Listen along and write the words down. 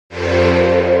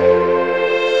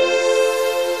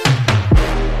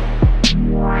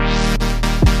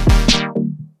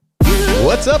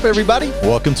What's up, everybody?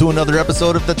 Welcome to another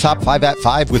episode of the Top 5 at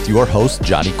 5 with your host,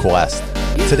 Johnny Quest.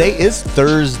 Today is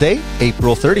Thursday,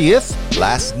 April 30th,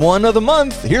 last one of the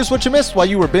month. Here's what you missed while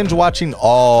you were binge watching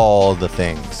all the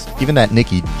things, even that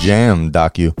Nicky Jam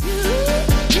docu.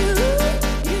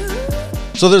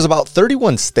 So there's about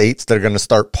 31 states that are going to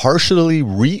start partially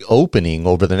reopening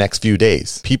over the next few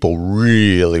days. People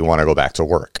really want to go back to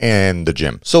work and the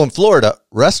gym. So in Florida,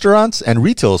 restaurants and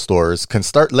retail stores can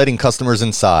start letting customers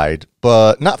inside,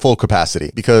 but not full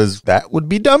capacity because that would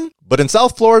be dumb. But in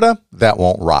South Florida, that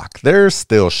won't rock. They're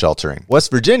still sheltering. West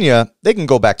Virginia, they can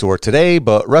go back to work today,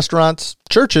 but restaurants,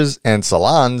 churches, and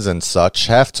salons and such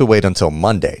have to wait until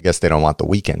Monday. Guess they don't want the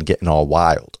weekend getting all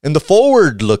wild. In the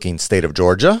forward-looking state of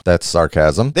Georgia, that's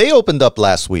sarcasm, they opened up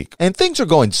last week, and things are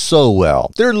going so well.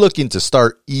 They're looking to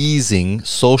start easing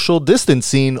social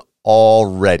distancing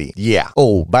already. Yeah.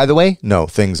 Oh, by the way, no,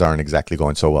 things aren't exactly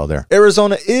going so well there.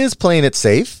 Arizona is playing it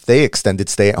safe. They extended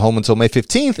stay at home until May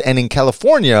 15th. And in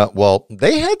California, well,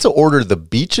 they had to order the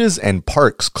beaches and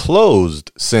parks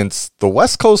closed since the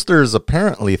West Coasters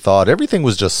apparently thought everything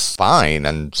was just fine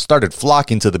and started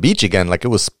flocking to the beach again like it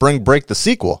was Spring Break the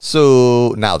sequel.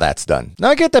 So now that's done. Now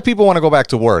I get that people want to go back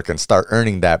to work and start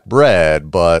earning that bread,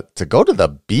 but to go to the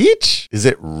beach? Is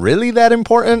it really that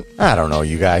important? I don't know,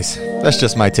 you guys. That's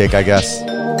just my take, I guess.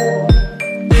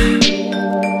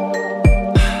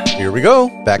 Here we go.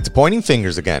 Back to pointing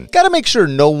fingers again. Gotta make sure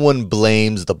no one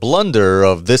blames the blunder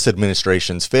of this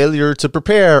administration's failure to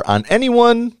prepare on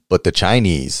anyone but the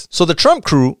Chinese. So the Trump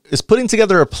crew is putting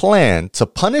together a plan to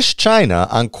punish China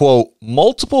on, quote,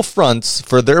 multiple fronts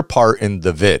for their part in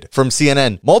the vid. From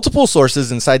CNN, multiple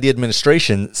sources inside the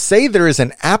administration say there is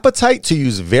an appetite to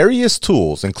use various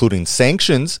tools, including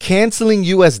sanctions, canceling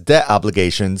U.S. debt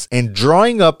obligations, and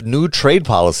drawing up new trade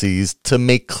policies to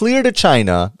make clear to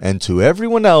China and to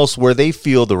everyone else where they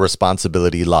feel the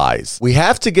responsibility lies. We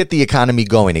have to get the economy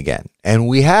going again. And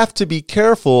we have to be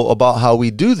careful about how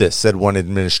we do this, said one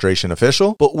administration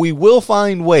official, but we will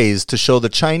find ways to show the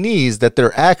Chinese that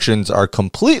their actions are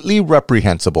completely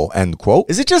reprehensible, end quote.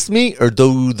 Is it just me, or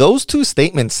do those two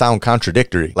statements sound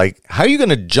contradictory? Like, how are you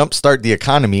going to jumpstart the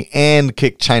economy and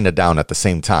kick China down at the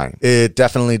same time? It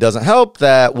definitely doesn't help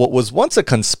that what was once a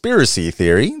conspiracy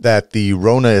theory, that the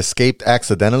Rona escaped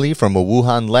accidentally from a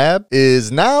Wuhan lab,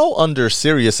 is now under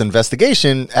serious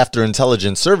investigation after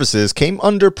intelligence services came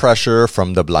under pressure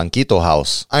from the Blanquito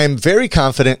House. I am very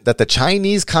confident that the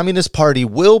Chinese Communist Party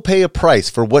will pay a price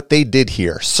for what they did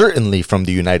here, certainly from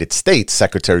the United States,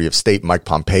 Secretary of State Mike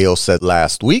Pompeo said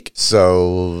last week.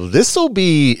 So this will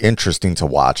be interesting to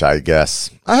watch, I guess.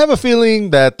 I have a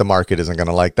feeling that the market isn't going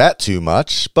to like that too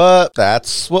much, but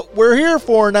that's what we're here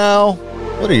for now.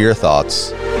 What are your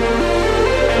thoughts?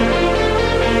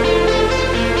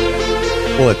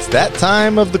 Well, it's that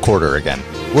time of the quarter again.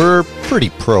 We're pretty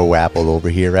pro-Apple over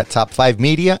here at Top 5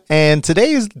 Media, and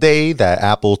today is the day that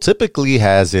Apple typically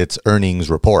has its earnings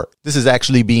report. This is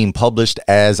actually being published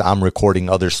as I'm recording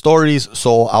other stories,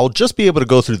 so I'll just be able to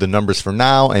go through the numbers for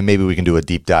now, and maybe we can do a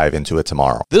deep dive into it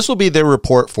tomorrow. This will be their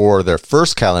report for their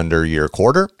first calendar year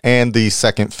quarter and the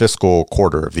second fiscal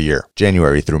quarter of the year,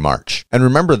 January through March. And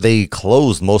remember, they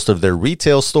closed most of their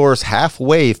retail stores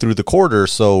halfway through the quarter,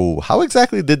 so how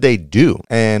exactly did they do?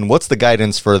 And what's the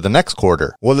guidance for the next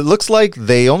quarter? Well, it looks like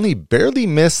they only barely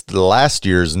missed last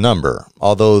year's number,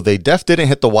 although they didn't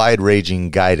hit the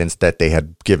wide-ranging guidance that they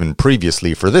had given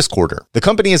previously for this quarter. The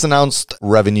company has announced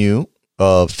revenue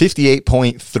of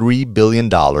 $58.3 billion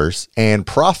and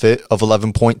profit of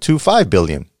 $11.25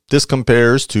 billion. This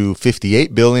compares to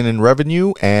 $58 billion in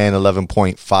revenue and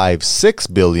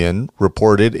 $11.56 billion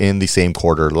reported in the same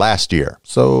quarter last year.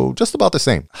 So just about the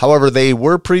same. However, they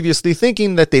were previously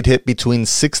thinking that they'd hit between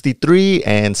 63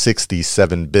 and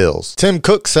 67 bills. Tim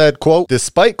Cook said, quote,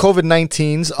 despite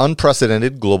COVID-19's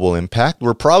unprecedented global impact,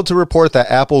 we're proud to report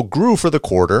that Apple grew for the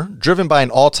quarter, driven by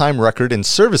an all-time record in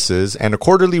services and a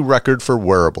quarterly record for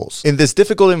wearables. In this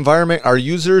difficult environment, our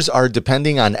users are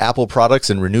depending on Apple products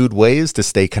in renewed ways to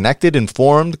stay connected,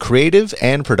 informed, creative,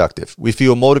 and productive. We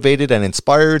feel motivated and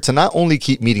inspired to not only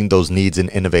keep meeting those needs in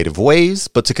innovative ways,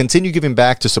 but to continue giving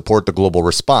back to support the global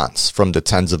response, from the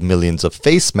tens of millions of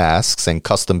face masks and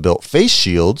custom-built face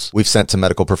shields we've sent to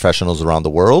medical professionals around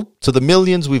the world, to the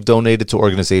millions we've donated to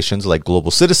organizations like Global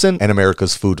Citizen and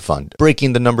America's Food Fund.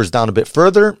 Breaking the numbers down a bit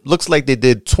further, looks like they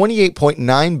did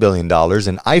 $28.9 billion in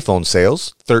iPhone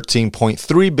sales,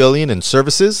 $13.3 billion in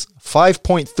services,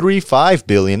 $5.35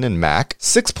 billion in Mac,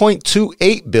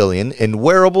 $6.28 billion in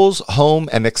wearables, home,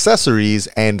 and accessories,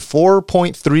 and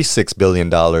 $4.36 billion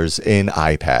in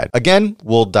iPad. Again,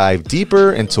 we'll dive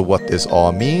deeper into what this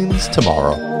all means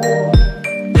tomorrow.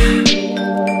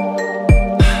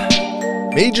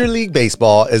 Major League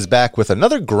Baseball is back with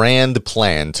another grand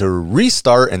plan to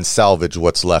restart and salvage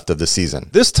what's left of the season.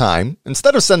 This time,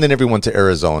 instead of sending everyone to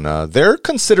Arizona, they're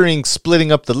considering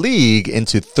splitting up the league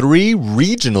into 3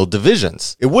 regional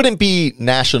divisions. It wouldn't be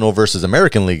National versus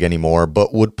American League anymore,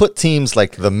 but would put teams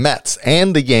like the Mets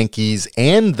and the Yankees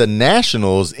and the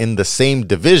Nationals in the same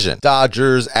division.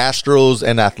 Dodgers, Astros,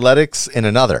 and Athletics in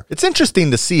another. It's interesting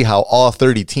to see how all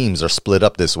 30 teams are split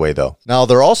up this way, though. Now,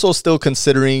 they're also still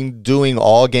considering doing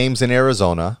all games in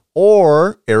Arizona,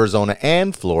 or Arizona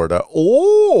and Florida,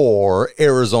 or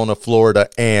Arizona, Florida,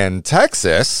 and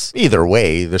Texas. Either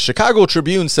way, the Chicago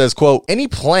Tribune says, quote, any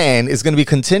plan is going to be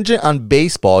contingent on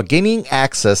baseball gaining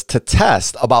access to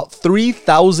test about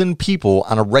 3,000 people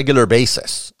on a regular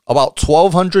basis. About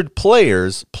 1,200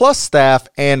 players, plus staff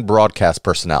and broadcast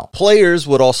personnel. Players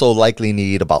would also likely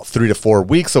need about 3 to 4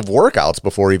 weeks of workouts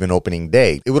before even opening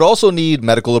day. It would also need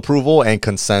medical approval and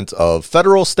consent of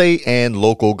federal, state, and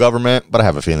local government, but I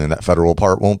have a feeling that federal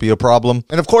part won't be a problem.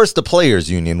 And of course, the players'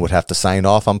 union would have to sign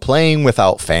off on playing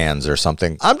without fans or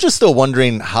something. I'm just still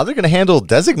wondering how they're going to handle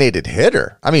designated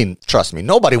hitter. I mean, trust me,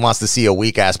 nobody wants to see a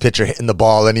weak-ass pitcher hitting the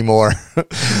ball anymore.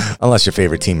 Unless your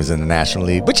favorite team is in the National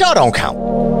League, but y'all don't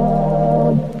count.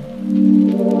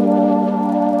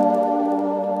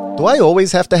 Do I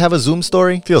always have to have a Zoom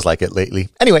story? Feels like it lately.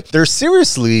 Anyway, they're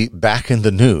seriously back in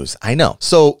the news. I know.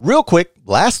 So real quick,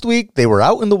 last week they were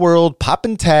out in the world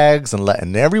popping tags and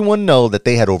letting everyone know that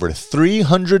they had over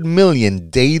 300 million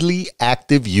daily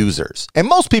active users. And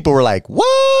most people were like,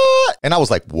 what? And I was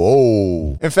like,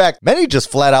 whoa. In fact, many just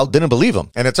flat out didn't believe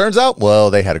them. And it turns out, well,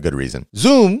 they had a good reason.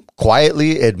 Zoom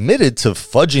quietly admitted to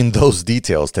fudging those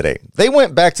details today. They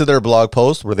went back to their blog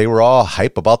post where they were all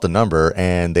hype about the number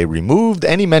and they removed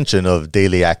any mention of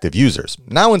daily active users.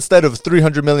 Now, instead of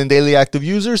 300 million daily active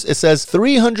users, it says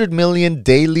 300 million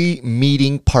daily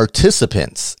meeting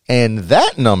participants. And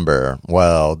that number,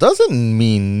 well, doesn't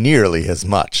mean nearly as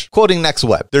much. Quoting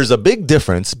NextWeb, there's a big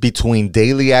difference between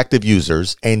daily active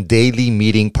users and daily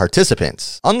meeting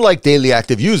participants. Unlike daily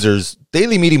active users,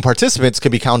 daily meeting participants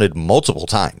can be counted multiple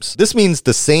times. This means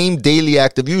the same daily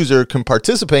active user can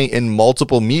participate in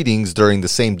multiple meetings during the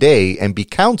same day and be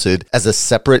counted as a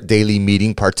separate daily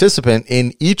meeting participant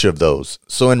in each of those.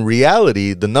 So in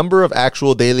reality, the number of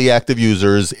actual daily active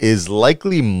users is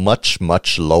likely much,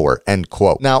 much lower, end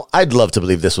quote. Now, I'd love to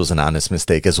believe this was an honest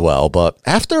mistake as well, but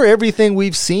after everything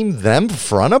we've seen them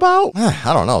front about,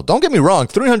 I don't know. Don't get me wrong,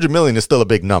 300 million is still a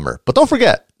big number, but don't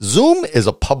forget, Zoom is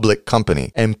a public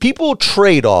company and people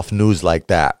trade off news like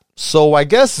that. So I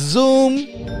guess Zoom...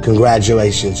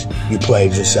 Congratulations, you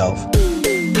played yourself.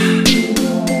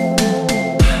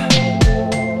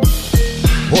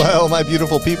 Well, my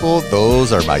beautiful people,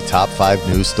 those are my top 5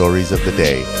 news stories of the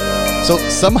day. So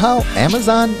somehow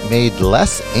Amazon made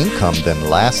less income than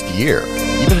last year,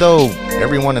 even though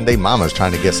everyone and their mama's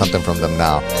trying to get something from them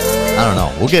now. I don't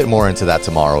know. We'll get more into that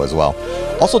tomorrow as well.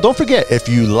 Also, don't forget, if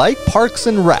you like Parks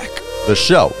and Rec, the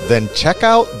show, then check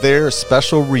out their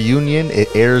special reunion.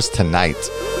 It airs tonight.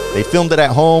 They filmed it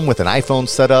at home with an iPhone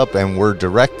setup and were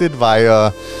directed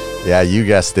via, yeah, you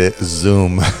guessed it,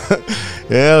 Zoom.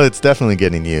 Yeah, it's definitely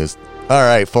getting used. All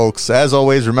right, folks, as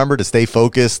always, remember to stay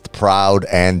focused, proud,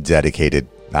 and dedicated.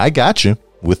 I got you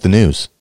with the news.